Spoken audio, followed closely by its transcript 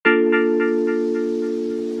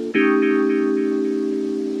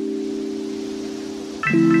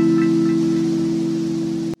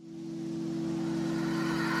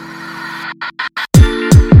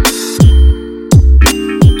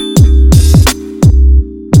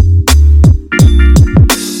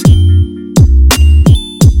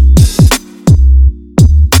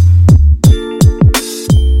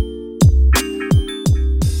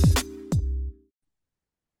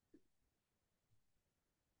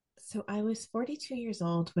So I was 42 years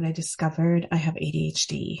old when I discovered I have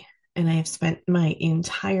ADHD, and I have spent my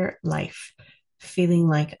entire life feeling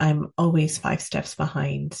like I'm always 5 steps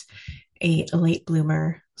behind, a late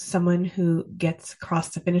bloomer, someone who gets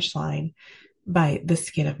across the finish line by the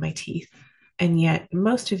skin of my teeth. And yet,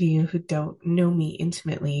 most of you who don't know me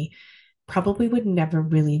intimately probably would never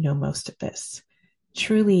really know most of this.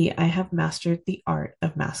 Truly, I have mastered the art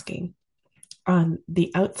of masking. On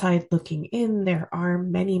the outside looking in, there are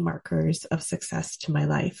many markers of success to my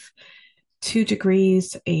life. 2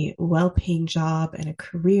 degrees, a well paying job, and a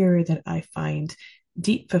career that I find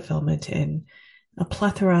deep fulfillment in, a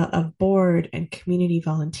plethora of board and community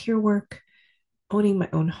volunteer work, owning my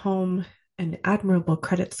own home, an admirable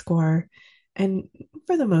credit score, and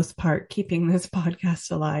for the most part, keeping this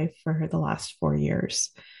podcast alive for the last 4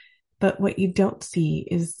 years. But what you don't see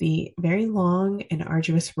is the very long and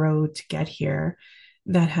arduous road to get here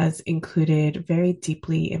that has included very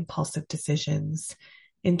deeply impulsive decisions,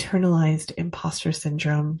 internalized imposter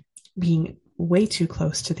syndrome, being way too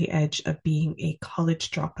close to the edge of being a college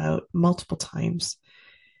dropout multiple times.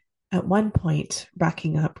 At one point,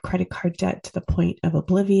 racking up credit card debt to the point of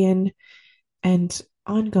oblivion, and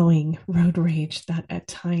ongoing road rage that at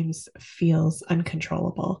times feels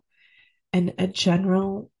uncontrollable, and a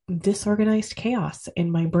general disorganized chaos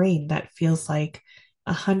in my brain that feels like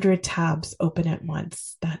 100 tabs open at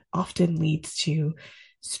once, that often leads to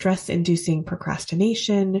stress inducing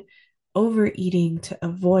procrastination, overeating to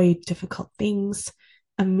avoid difficult things,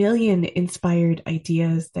 a million inspired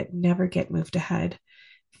ideas that never get moved ahead,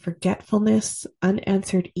 forgetfulness,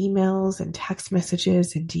 unanswered emails and text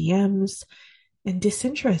messages and DMs, and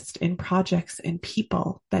disinterest in projects and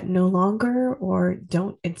people that no longer or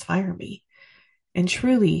don't inspire me. And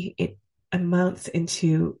truly, it amounts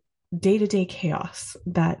into day to day chaos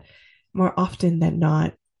that more often than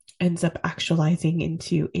not ends up actualizing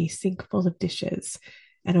into a sink full of dishes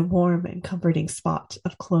and a warm and comforting spot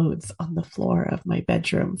of clothes on the floor of my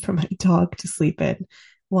bedroom for my dog to sleep in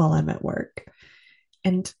while I'm at work.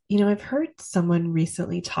 And, I've heard someone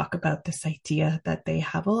recently talk about this idea that they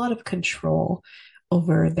have a lot of control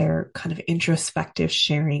over their kind of introspective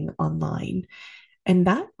sharing online. And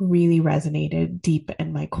that really resonated deep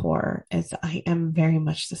in my core, as I am very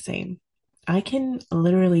much the same. I can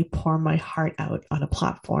literally pour my heart out on a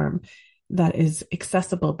platform that is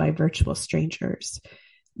accessible by virtual strangers.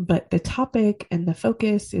 But the topic and the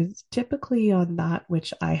focus is typically on that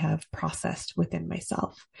which I have processed within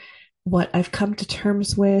myself, what I've come to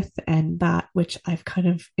terms with, and that which I've kind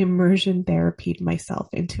of immersion therapied myself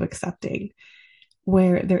into accepting,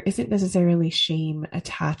 where there isn't necessarily shame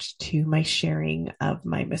attached to my sharing of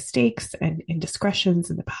my mistakes and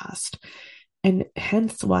indiscretions in the past, and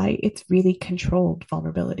hence why it's really controlled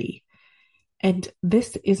vulnerability. And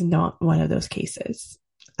this is not one of those cases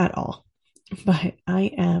at all. But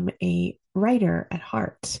I am a writer at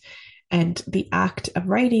heart, and the act of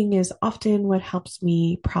writing is often what helps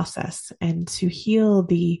me process and to heal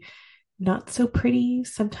the not so pretty,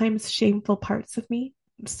 sometimes shameful parts of me.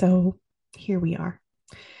 So here we are.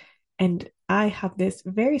 And I have this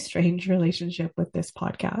very strange relationship with this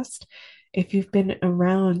podcast. If you've been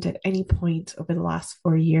around at any point over the last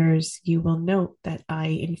 4 years, you will note that I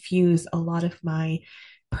infuse a lot of my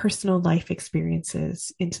personal life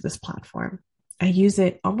experiences into this platform. I use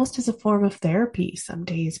it almost as a form of therapy some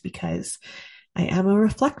days because I am a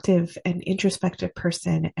reflective and introspective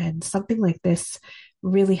person, and something like this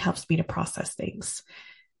really helps me to process things.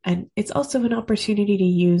 And it's also an opportunity to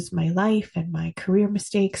use my life and my career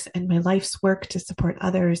mistakes and my life's work to support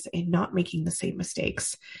others in not making the same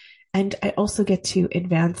mistakes. And I also get to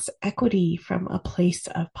advance equity from a place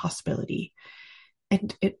of possibility.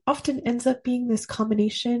 And it often ends up being this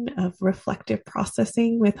combination of reflective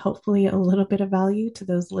processing with hopefully a little bit of value to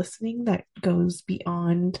those listening that goes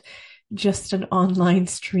beyond just an online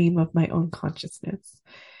stream of my own consciousness.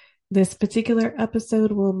 This particular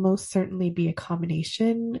episode will most certainly be a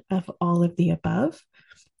combination of all of the above,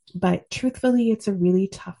 but truthfully, it's a really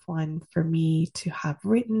tough one for me to have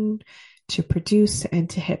written, to produce, and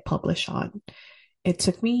to hit publish on. It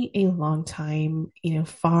took me a long time,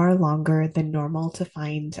 far longer than normal to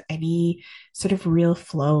find any sort of real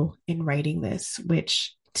flow in writing this,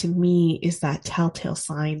 which to me is that telltale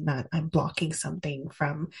sign that I'm blocking something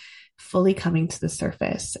from fully coming to the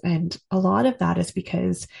surface. And a lot of that is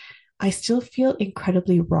because I still feel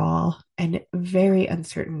incredibly raw and very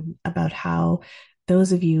uncertain about how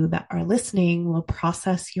those of you that are listening will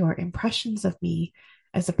process your impressions of me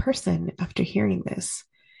as a person after hearing this.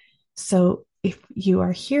 So if you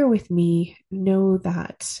are here with me, know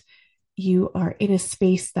that you are in a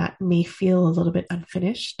space that may feel a little bit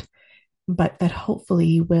unfinished, but that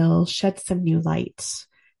hopefully will shed some new light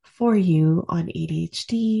for you on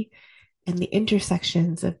ADHD and the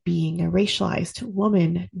intersections of being a racialized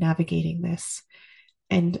woman navigating this.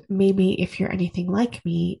 And maybe if you're anything like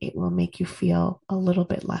me, it will make you feel a little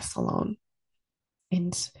bit less alone.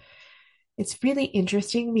 And it's really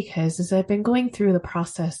interesting because as I've been going through the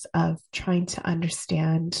process of trying to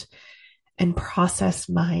understand and process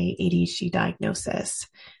my ADHD diagnosis,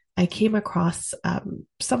 I came across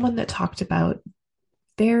someone that talked about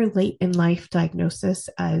their late in life diagnosis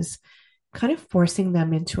as kind of forcing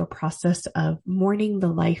them into a process of mourning the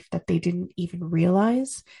life that they didn't even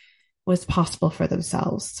realize was possible for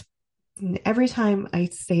themselves. And every time I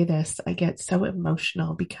say this, I get so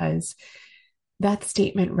emotional because that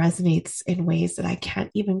statement resonates in ways that I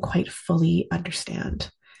can't even quite fully understand.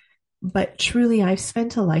 But truly, I've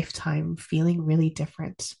spent a lifetime feeling really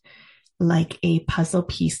different, like a puzzle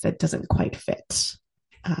piece that doesn't quite fit,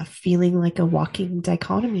 feeling like a walking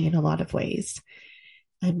dichotomy in a lot of ways.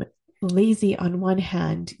 I'm lazy on one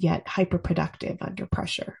hand, yet hyperproductive under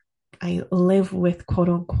pressure. I live with quote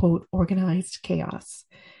unquote organized chaos.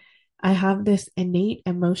 I have this innate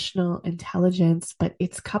emotional intelligence, but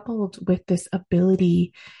it's coupled with this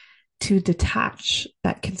ability to detach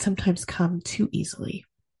that can sometimes come too easily.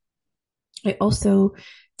 I also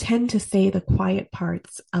tend to say the quiet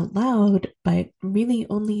parts out loud, but really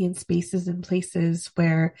only in spaces and places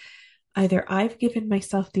where either I've given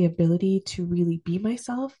myself the ability to really be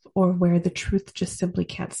myself or where the truth just simply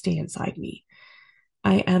can't stay inside me.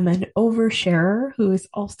 I am an oversharer who is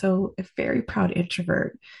also a very proud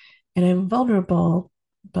introvert, and I'm vulnerable,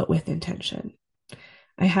 but with intention.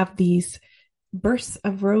 I have these bursts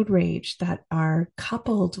of road rage that are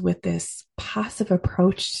coupled with this passive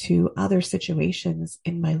approach to other situations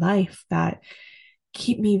in my life that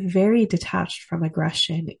keep me very detached from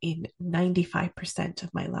aggression in 95%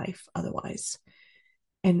 of my life otherwise.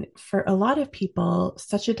 And for a lot of people,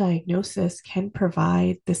 such a diagnosis can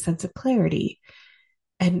provide this sense of clarity.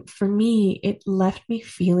 And for me, it left me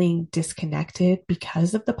feeling disconnected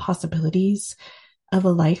because of the possibilities of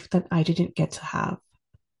a life that I didn't get to have.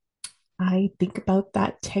 I think about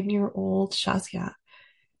that 10-year-old Shazia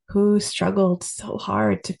who struggled so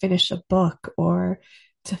hard to finish a book or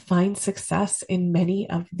to find success in many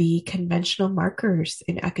of the conventional markers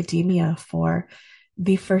in academia for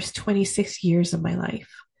the first 26 years of my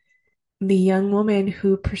life. The young woman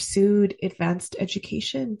who pursued advanced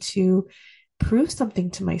education to prove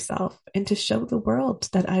something to myself and to show the world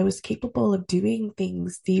that I was capable of doing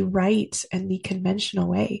things the right and the conventional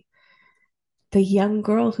way. The young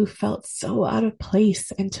girl who felt so out of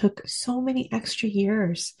place and took so many extra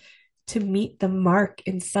years to meet the mark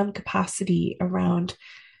in some capacity around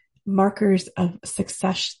markers of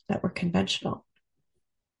success that were conventional.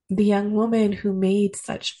 The young woman who made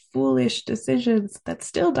such foolish decisions that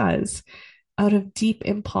still does out of deep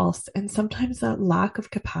impulse and sometimes that lack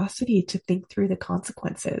of capacity to think through the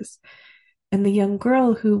consequences. And the young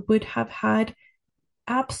girl who would have had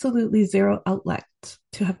absolutely zero outlet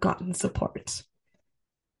to have gotten support.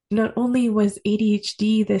 Not only was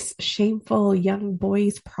ADHD this shameful young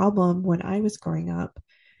boy's problem when I was growing up,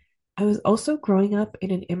 I was also growing up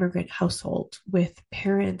in an immigrant household with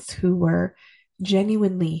parents who were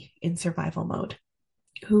genuinely in survival mode,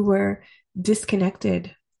 who were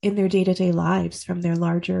disconnected in their day to day lives from their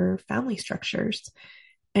larger family structures,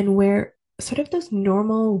 and where sort of those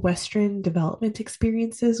normal Western development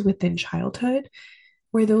experiences within childhood,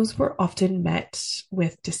 where those were often met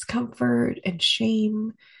with discomfort and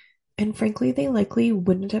shame. And frankly, they likely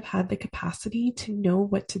wouldn't have had the capacity to know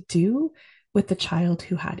what to do with the child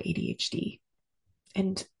who had ADHD.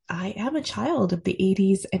 And I am a child of the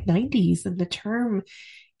 80s and 90s, and the term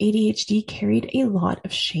ADHD carried a lot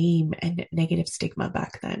of shame and negative stigma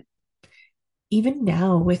back then. Even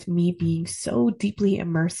now, with me being so deeply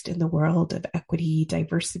immersed in the world of equity,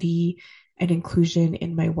 diversity, and inclusion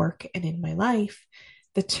in my work and in my life,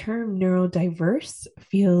 the term neurodiverse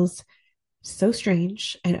feels so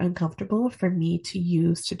strange and uncomfortable for me to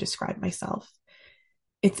use to describe myself.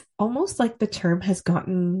 It's almost like the term has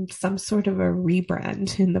gotten some sort of a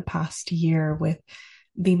rebrand in the past year with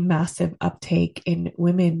the massive uptake in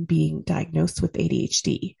women being diagnosed with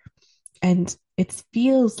ADHD. And it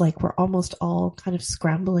feels like we're almost all kind of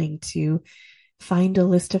scrambling to find a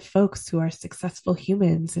list of folks who are successful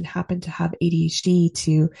humans and happen to have ADHD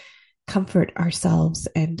to comfort ourselves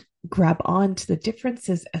and grab on to the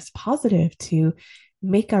differences as positive to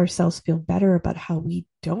make ourselves feel better about how we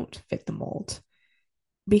don't fit the mold.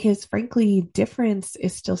 Because frankly, difference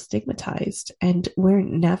is still stigmatized, and we're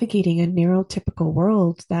navigating a neurotypical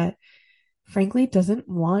world that frankly doesn't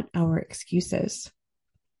want our excuses.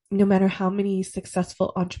 No matter how many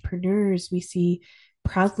successful entrepreneurs we see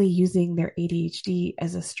proudly using their ADHD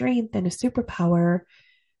as a strength and a superpower,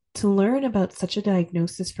 to learn about such a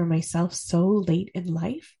diagnosis for myself so late in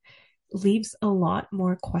life leaves a lot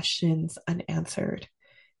more questions unanswered.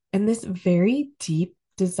 And this very deep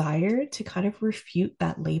desire to kind of refute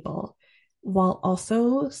that label while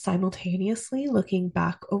also simultaneously looking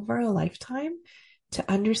back over a lifetime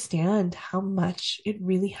to understand how much it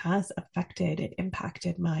really has affected and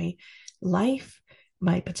impacted my life,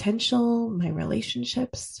 my potential, my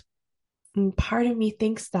relationships. And part of me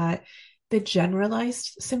thinks that the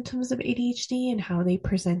generalized symptoms of ADHD and how they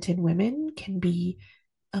present in women can be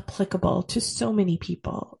applicable to so many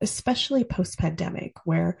people, especially post pandemic,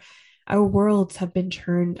 where our worlds have been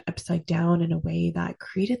turned upside down in a way that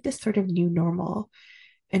created this sort of new normal.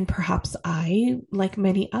 And perhaps I, like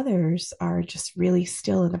many others, are just really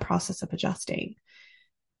still in the process of adjusting.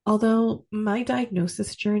 Although my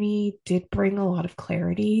diagnosis journey did bring a lot of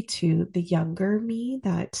clarity to the younger me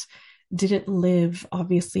that didn't live,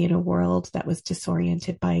 obviously, in a world that was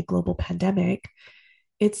disoriented by a global pandemic,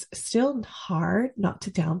 it's still hard not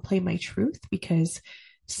to downplay my truth because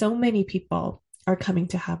so many people are coming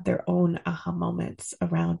to have their own aha moments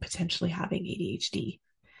around potentially having ADHD.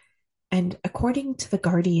 And according to The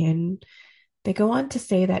Guardian, they go on to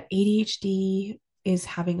say that ADHD is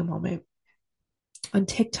having a moment. On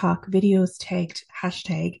TikTok, videos tagged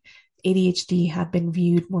hashtag ADHD have been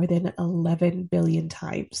viewed more than 11 billion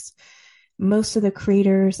times. Most of the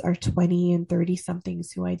creators are 20 and 30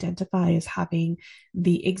 somethings who identify as having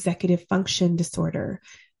the executive function disorder,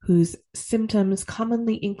 whose symptoms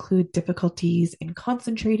commonly include difficulties in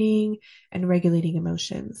concentrating and regulating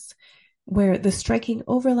emotions. Where the striking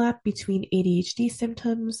overlap between ADHD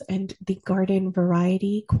symptoms and the garden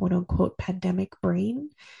variety, quote unquote, pandemic brain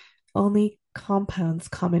only compounds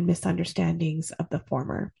common misunderstandings of the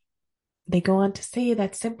former. They go on to say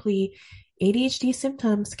that simply ADHD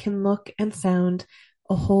symptoms can look and sound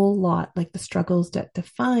a whole lot like the struggles that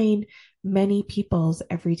define many people's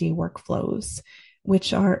everyday workflows,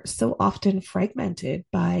 which are so often fragmented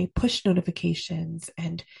by push notifications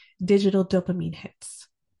and digital dopamine hits.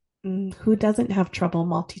 Who doesn't have trouble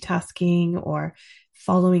multitasking or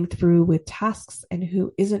following through with tasks, and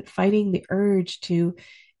who isn't fighting the urge to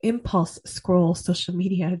impulse scroll social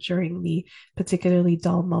media during the particularly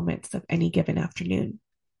dull moments of any given afternoon?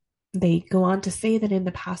 They go on to say that in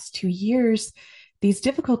the past 2 years, these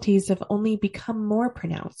difficulties have only become more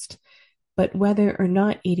pronounced. But whether or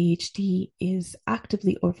not ADHD is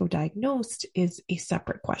actively overdiagnosed is a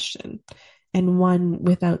separate question, and one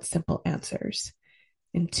without simple answers.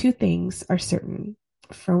 And two things are certain.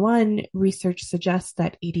 For one, research suggests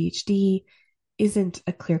that ADHD isn't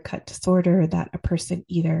a clear cut disorder that a person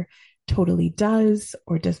either totally does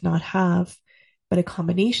or does not have, but a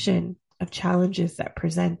combination of challenges that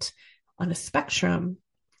present on a spectrum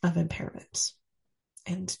of impairment.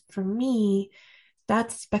 And for me,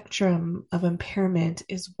 that spectrum of impairment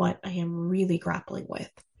is what I am really grappling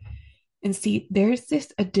with. And see, there's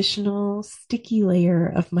this additional sticky layer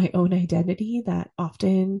of my own identity that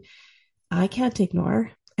often I can't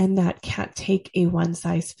ignore, and that can't take a one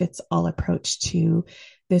size fits all approach to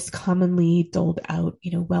this commonly doled out,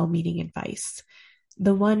 well meaning advice.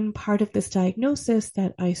 The one part of this diagnosis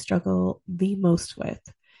that I struggle the most with,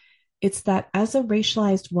 it's that as a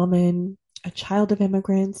racialized woman, a child of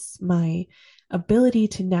immigrants, my ability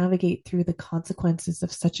to navigate through the consequences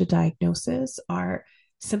of such a diagnosis are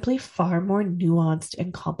simply far more nuanced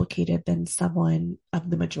and complicated than someone of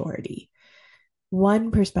the majority.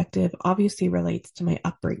 One perspective obviously relates to my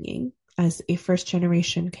upbringing as a first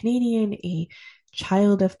generation Canadian, a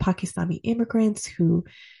child of Pakistani immigrants who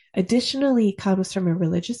additionally comes from a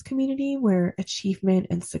religious community where achievement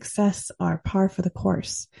and success are par for the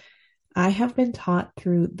course. I have been taught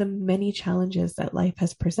through the many challenges that life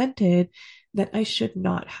has presented that I should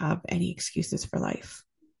not have any excuses for life.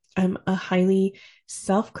 I'm a highly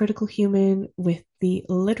self critical human with the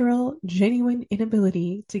literal, genuine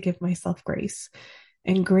inability to give myself grace.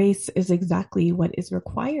 And grace is exactly what is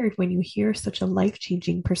required when you hear such a life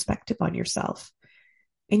changing perspective on yourself.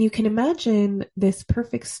 And you can imagine this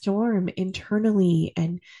perfect storm internally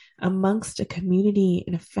and amongst a community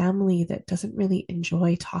and a family that doesn't really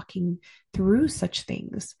enjoy talking through such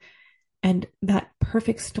things. And that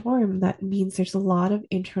perfect storm, that means there's a lot of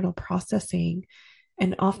internal processing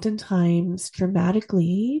and oftentimes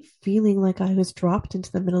dramatically feeling like I was dropped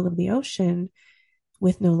into the middle of the ocean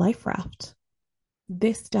with no life raft.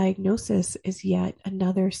 This diagnosis is yet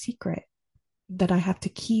another secret that I have to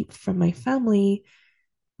keep from my family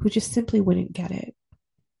who just simply wouldn't get it.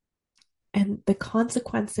 And the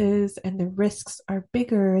consequences and the risks are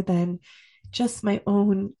bigger than just my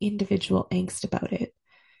own individual angst about it.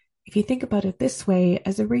 If you think about it this way,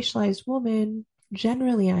 as a racialized woman,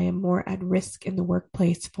 generally I am more at risk in the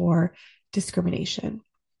workplace for discrimination,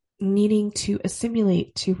 needing to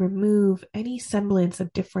assimilate to remove any semblance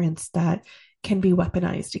of difference that can be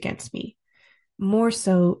weaponized against me, more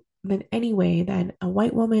so than any way than a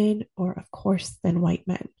white woman or, of course, than white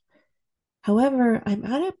men. However, I'm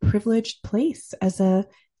at a privileged place as a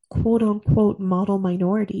quote unquote model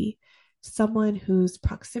minority, someone whose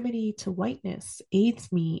proximity to whiteness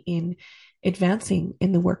aids me in advancing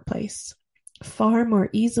in the workplace far more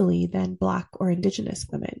easily than Black or Indigenous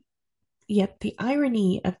women. Yet the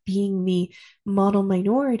irony of being the model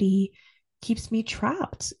minority keeps me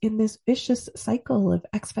trapped in this vicious cycle of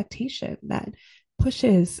expectation that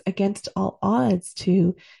pushes against all odds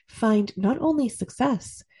to find not only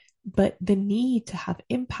success, but the need to have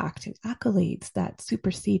impact and accolades that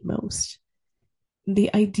supersede most.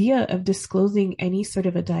 The idea of disclosing any sort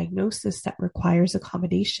of a diagnosis that requires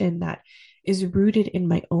accommodation that is rooted in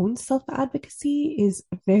my own self advocacy is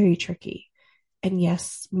very tricky. And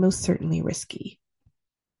yes, most certainly risky.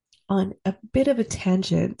 On a bit of a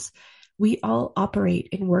tangent, we all operate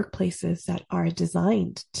in workplaces that are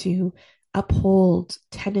designed to uphold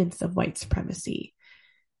tenets of white supremacy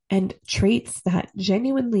and traits that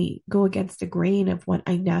genuinely go against the grain of what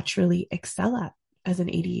I naturally excel at as an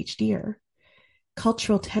ADHDer.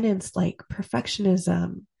 Cultural tenets like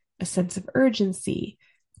perfectionism, a sense of urgency,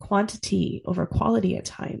 quantity over quality at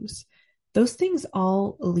times. Those things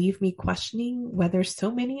all leave me questioning whether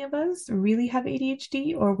so many of us really have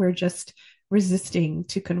ADHD or we're just resisting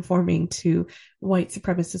to conforming to white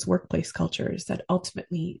supremacist workplace cultures that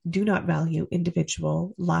ultimately do not value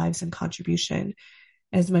individual lives and contribution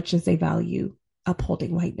as much as they value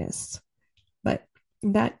upholding whiteness. But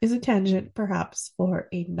that is a tangent perhaps for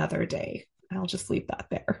another day. I'll just leave that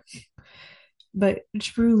there. But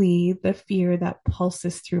truly, the fear that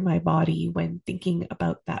pulses through my body when thinking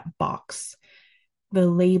about that box, the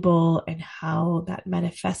label, and how that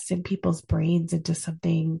manifests in people's brains into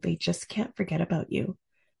something they just can't forget about you.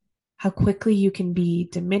 How quickly you can be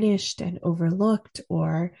diminished and overlooked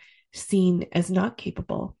or seen as not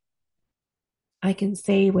capable. I can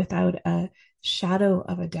say without a shadow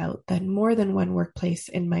of a doubt that more than one workplace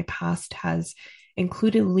in my past has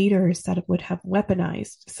included leaders that would have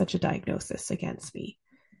weaponized such a diagnosis against me.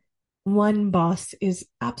 One boss is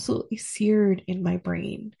absolutely seared in my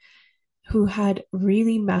brain who had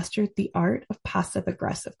really mastered the art of passive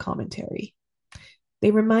aggressive commentary.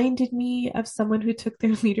 They reminded me of someone who took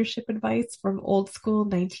their leadership advice from old school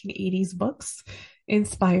 1980s books,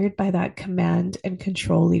 inspired by that command and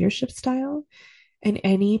control leadership style. And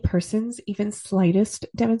any person's even slightest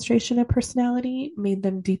demonstration of personality made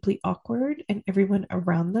them deeply awkward and everyone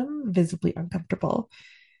around them visibly uncomfortable.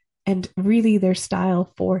 And really, their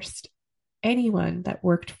style forced anyone that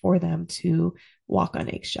worked for them to walk on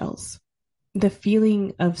eggshells. The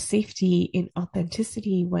feeling of safety in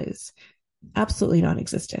authenticity was absolutely non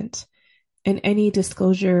existent. And any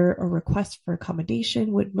disclosure or request for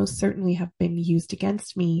accommodation would most certainly have been used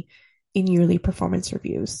against me in yearly performance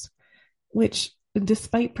reviews, which,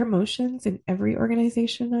 despite promotions in every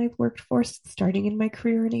organization I've worked for starting in my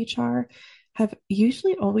career in HR, have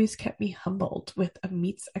usually always kept me humbled with a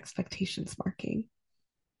meets expectations marking.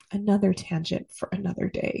 Another tangent for another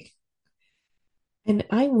day. And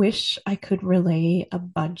I wish I could relay a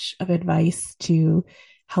bunch of advice to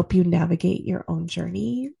help you navigate your own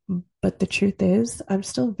journey. But the truth is, I'm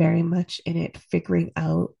still very much in it, figuring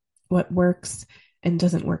out what works and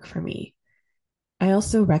doesn't work for me. I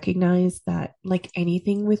also recognize that, like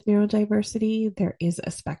anything with neurodiversity, there is a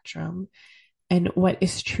spectrum. And what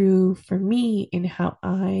is true for me in how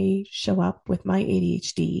I show up with my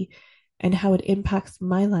ADHD and how it impacts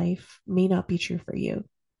my life may not be true for you.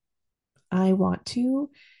 I want to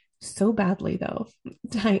so badly, though,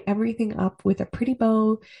 tie everything up with a pretty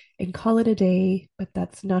bow and call it a day, but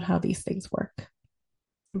that's not how these things work.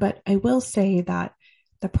 But I will say that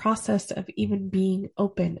the process of even being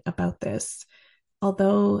open about this,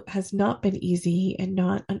 although has not been easy and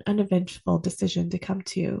not an uneventful decision to come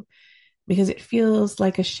to, because it feels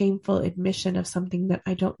like a shameful admission of something that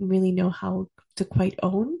I don't really know how to quite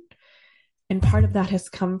own. And part of that has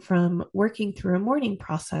come from working through a mourning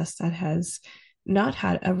process that has not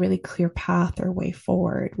had a really clear path or way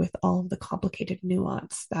forward with all of the complicated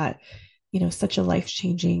nuance that, such a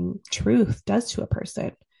life-changing truth does to a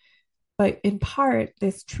person. But in part,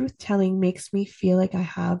 this truth telling makes me feel like I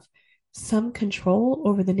have some control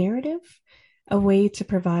over the narrative, a way to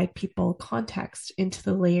provide people context into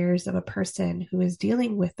the layers of a person who is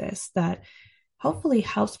dealing with this that hopefully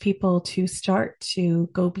helps people to start to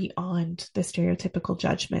go beyond the stereotypical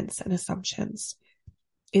judgments and assumptions.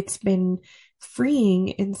 It's been freeing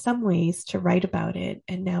in some ways to write about it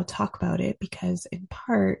and now talk about it because, in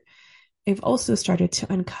part, I've also started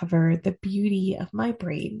to uncover the beauty of my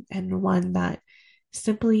brain, and one that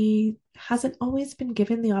simply hasn't always been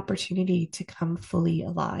given the opportunity to come fully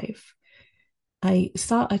alive. I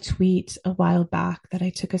saw a tweet a while back that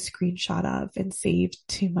I took a screenshot of and saved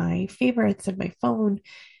to my favorites in my phone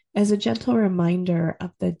as a gentle reminder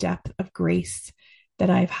of the depth of grace that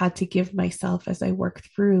I've had to give myself as I work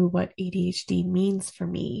through what ADHD means for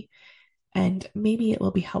me. And maybe it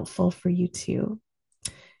will be helpful for you too.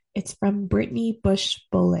 It's from Brittany Bush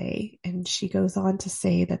Bolle, and she goes on to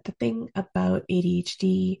say that the thing about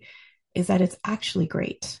ADHD is that it's actually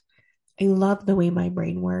great. I love the way my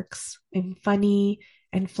brain works. I'm funny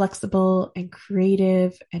and flexible and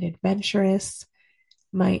creative and adventurous.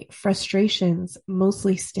 My frustrations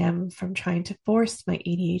mostly stem from trying to force my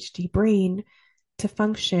ADHD brain to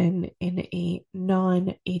function in a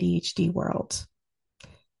non ADHD world.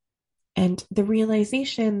 And the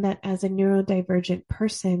realization that as a neurodivergent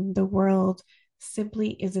person, the world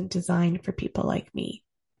simply isn't designed for people like me.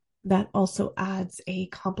 That also adds a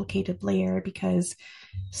complicated layer because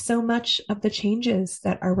so much of the changes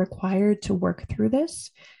that are required to work through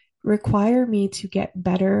this require me to get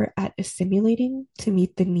better at assimilating to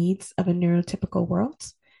meet the needs of a neurotypical world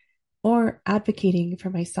or advocating for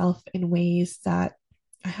myself in ways that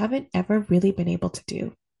I haven't ever really been able to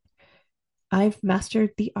do. I've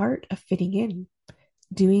mastered the art of fitting in,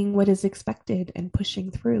 doing what is expected and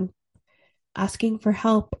pushing through. Asking for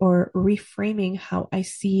help or reframing how I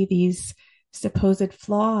see these supposed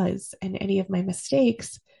flaws and any of my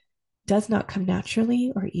mistakes does not come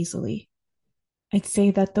naturally or easily. I'd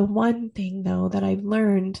say that the one thing, though, that I've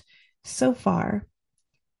learned so far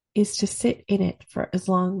is to sit in it for as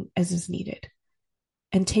long as is needed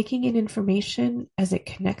and taking in information as it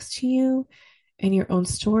connects to you and your own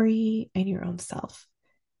story and your own self.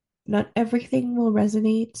 Not everything will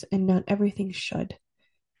resonate and not everything should.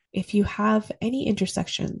 If you have any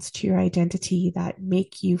intersections to your identity that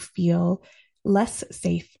make you feel less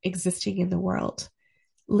safe existing in the world,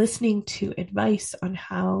 listening to advice on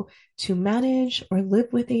how to manage or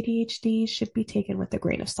live with ADHD should be taken with a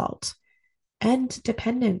grain of salt and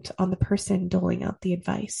dependent on the person doling out the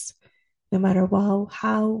advice, no matter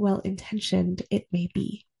how well intentioned it may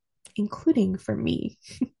be, including for me.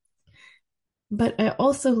 But I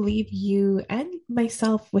also leave you and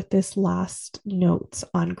myself with this last note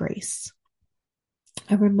on grace,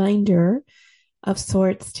 a reminder of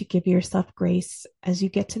sorts to give yourself grace as you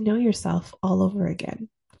get to know yourself all over again.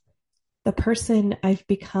 The person I've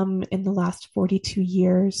become in the last 42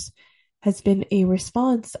 years has been a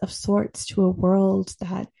response of sorts to a world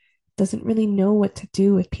that doesn't really know what to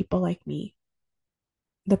do with people like me.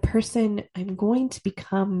 The person I'm going to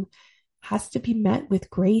become has to be met with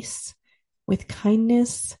grace, with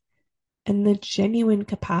kindness, and the genuine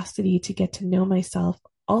capacity to get to know myself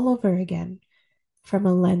all over again from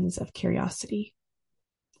a lens of curiosity,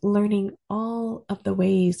 learning all of the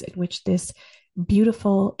ways in which this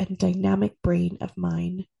beautiful and dynamic brain of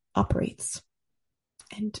mine operates.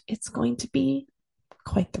 And it's going to be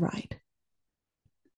quite the ride.